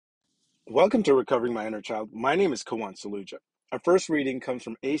Welcome to Recovering My Inner Child. My name is Kawan Saluja. Our first reading comes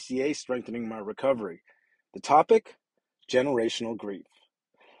from ACA Strengthening My Recovery. The topic, generational grief.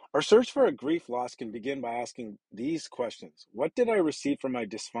 Our search for a grief loss can begin by asking these questions. What did I receive from my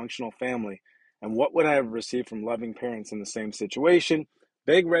dysfunctional family? And what would I have received from loving parents in the same situation?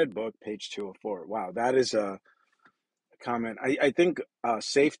 Big Red Book, page 204. Wow, that is a comment. I think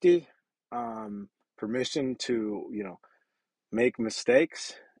safety, permission to, make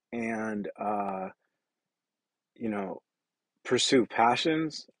mistakes and, you know, pursue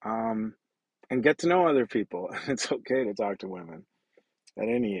passions, and get to know other people. It's okay to talk to women at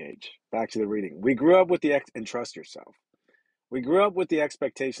any age. Back to the reading. We grew up with and trust yourself. We grew up with the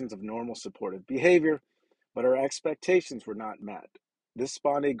expectations of normal supportive behavior, but our expectations were not met. This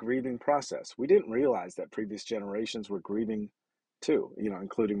spawned a grieving process. We didn't realize that previous generations were grieving too,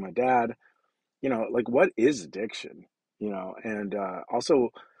 including my dad. Like what is addiction? And also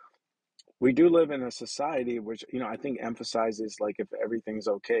we do live in a society which I think emphasizes, like, if everything's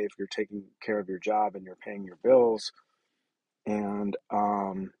okay, if you're taking care of your job and you're paying your bills, and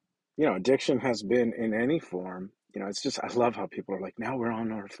addiction has been in any form. It's just, I love how people are like, now we're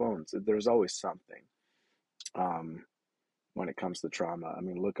on our phones. There's always something. um when it comes to trauma, I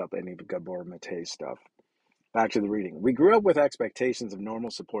mean, look up any Gabor Mate stuff. Back to the reading. We grew up with expectations of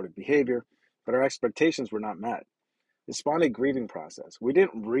normal supportive behavior, but our expectations were not met. It spawned a grieving process. We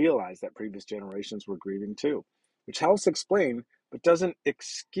didn't realize that previous generations were grieving too, which helps explain but doesn't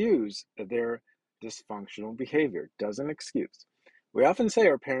excuse their dysfunctional behavior. Doesn't excuse. We often say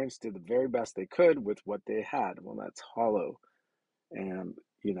our parents did the very best they could with what they had. Well, that's hollow. And,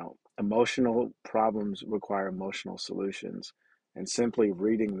 emotional problems require emotional solutions. And simply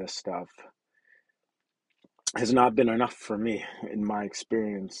reading this stuff has not been enough for me in my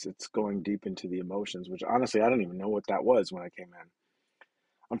experience. It's going deep into the emotions, which honestly, I don't even know what that was when I came in.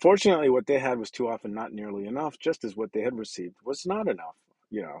 Unfortunately, what they had was too often not nearly enough, just as what they had received was not enough.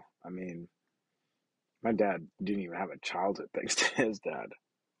 I mean, my dad didn't even have a childhood thanks to his dad.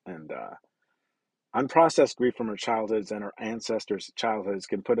 And unprocessed grief from our childhoods and our ancestors' childhoods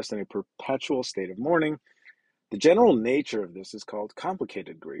can put us in a perpetual state of mourning. The general nature of this is called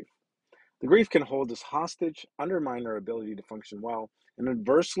complicated grief. The grief can hold us hostage, undermine our ability to function well, and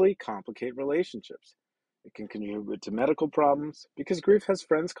adversely complicate relationships. It can contribute to medical problems because grief has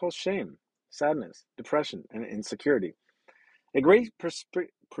friends called shame, sadness, depression, and insecurity. A great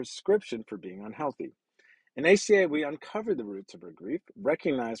prescription for being unhealthy. In ACA, we uncover the roots of our grief,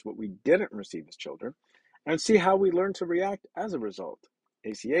 recognize what we didn't receive as children, and see how we learn to react as a result.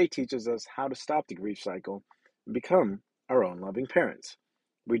 ACA teaches us how to stop the grief cycle and become our own loving parents.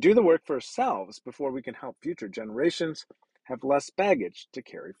 We do the work for ourselves before we can help future generations have less baggage to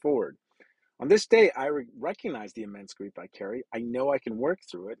carry forward. On this day, I recognize the immense grief I carry. I know I can work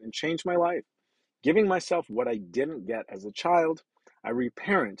through it and change my life. Giving myself what I didn't get as a child, I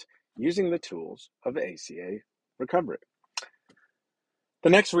reparent using the tools of ACA recovery.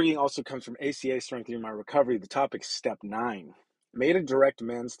 The next reading also comes from ACA Strengthening My Recovery. The topic, Step 9. Made a direct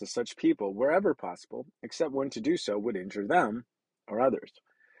amends to such people wherever possible, except when to do so would injure them or others.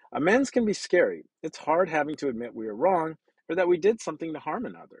 Amends can be scary. It's hard having to admit we are wrong or that we did something to harm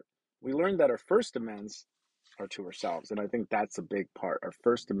another. We learned that our first amends are to ourselves, and I think that's a big part. Our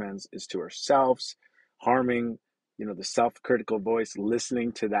first amends is to ourselves, harming, the self-critical voice,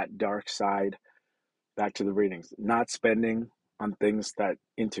 listening to that dark side. Back to the readings, not spending on things that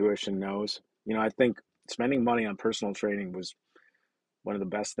intuition knows. I think spending money on personal training was one of the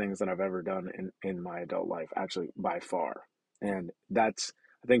best things that I've ever done in my adult life, actually, by far. And that's,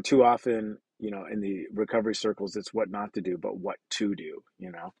 I think, too often, in the recovery circles, it's what not to do, but what to do.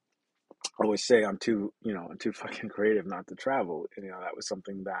 I always say I'm too fucking creative not to travel. And, that was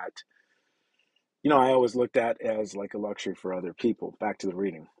something that, I always looked at as like a luxury for other people. Back to the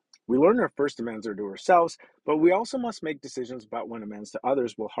reading. We learn our first amends are to ourselves, but we also must make decisions about when amends to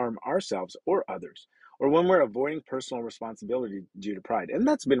others will harm ourselves or others, or when we're avoiding personal responsibility due to pride. And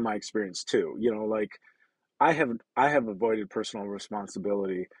that's been my experience too. Like I have avoided personal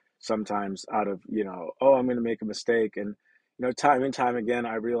responsibility sometimes out of, oh, I'm going to make a mistake. And, time and time again,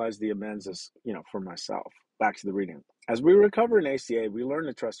 I realize the amends is, for myself. Back to the reading. As we recover in ACA, we learn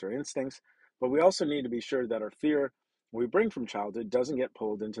to trust our instincts, but we also need to be sure that our fear we bring from childhood doesn't get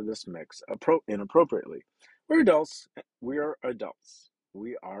pulled into this mix inappropriately. We're adults. We are adults.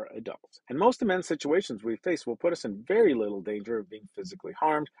 We are adults. And most amends situations we face will put us in very little danger of being physically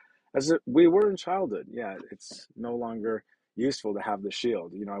harmed we were in childhood. Yeah, it's no longer useful to have the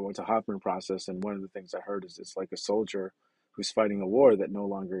shield. I went to Hoffman process, and one of the things I heard is it's like a soldier who's fighting a war that no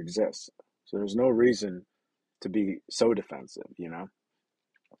longer exists. So there's no reason to be so defensive.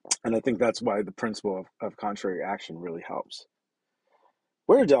 And I think that's why the principle of contrary action really helps.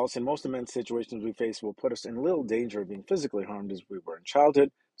 We're adults, and most immense situations we face will put us in little danger of being physically harmed as we were in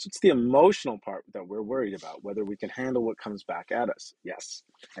childhood. So it's the emotional part that we're worried about, whether we can handle what comes back at us. Yes.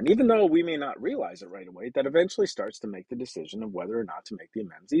 And even though we may not realize it right away, that eventually starts to make the decision of whether or not to make the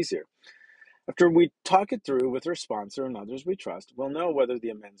amends easier. After we talk it through with our sponsor and others we trust, we'll know whether the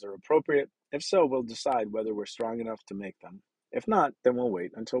amends are appropriate. If so, we'll decide whether we're strong enough to make them. If not, then we'll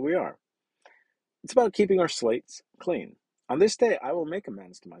wait until we are. It's about keeping our slates clean. On this day, I will make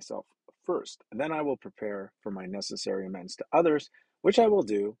amends to myself first, and then I will prepare for my necessary amends to others, which I will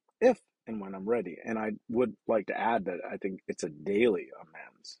do if and when I'm ready. And I would like to add that I think it's a daily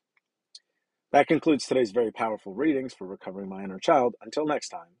amends. That concludes today's very powerful readings for Recovering My Inner Child. Until next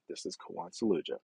time, this is Kawan Saluja.